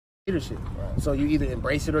leadership. Right. So you either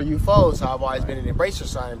embrace it or you fold. So I've always been an embracer,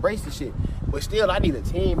 so I embrace the shit. But still, I need a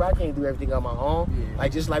team, bro. I can't do everything on my own. Yeah.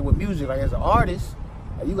 Like, just like with music, like as an artist,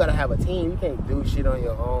 you gotta have a team. You can't do shit on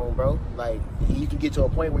your own, bro. Like, you can get to a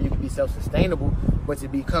point where you can be self-sustainable, but to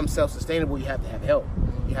become self-sustainable, you have to have help.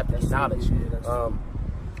 You have to have knowledge.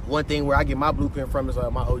 One thing where I get my blueprint from is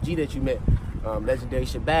my OG that you met, legendary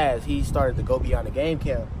Shabazz. He started the Go Beyond the Game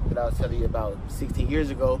camp that I was telling you about 16 years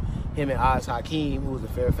ago. Him and Oz Hakeem, who was a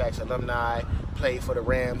Fairfax alumni, played for the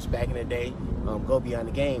Rams back in the day. Go Beyond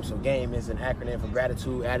the Game. So GAME is an acronym for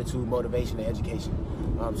gratitude, attitude, motivation, and education.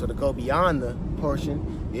 So the Go Beyond the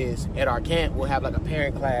portion is at our camp. We'll have like a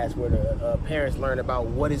parent class where the parents learn about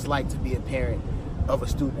what it's like to be a parent of a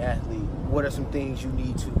student athlete. What are some things you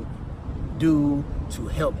need to do to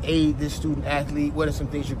help aid this student athlete? What are some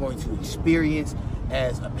things you're going to experience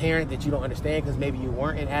as a parent that you don't understand because maybe you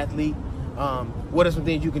weren't an athlete? What are some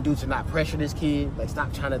things you can do to not pressure this kid? Like,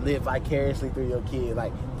 stop trying to live vicariously through your kid.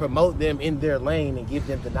 Like, promote them in their lane and give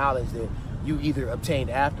them the knowledge that you either obtained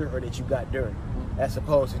after or that you got during, as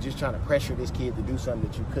opposed to just trying to pressure this kid to do something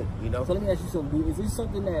that you couldn't, you know? So let me ask you something, dude. Is this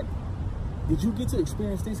something that, did you get to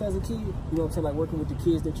experience this as a kid? You know what I'm saying? Like working with the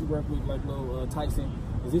kids that you work with, like little Tyson.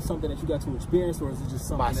 Is this something that you got to experience, or is it just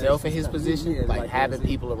something myself in his position? Yeah, like having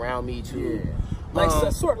people around me to... Yeah.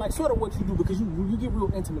 Like sort of what you do, because you get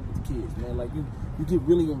real intimate with the kids, man. Like you get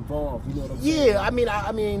really involved. You know what I'm saying? Yeah,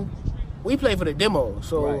 I mean, we played for the demo,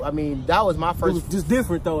 so right. I mean that was my first. It was just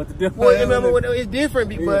different though at the demo. Well, remember it's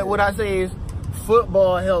different, but what I say is,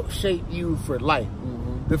 football helps shape you for life.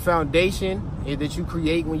 The foundation that you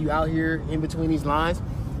create when you out here in between these lines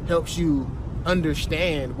helps you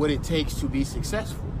understand what it takes to be successful.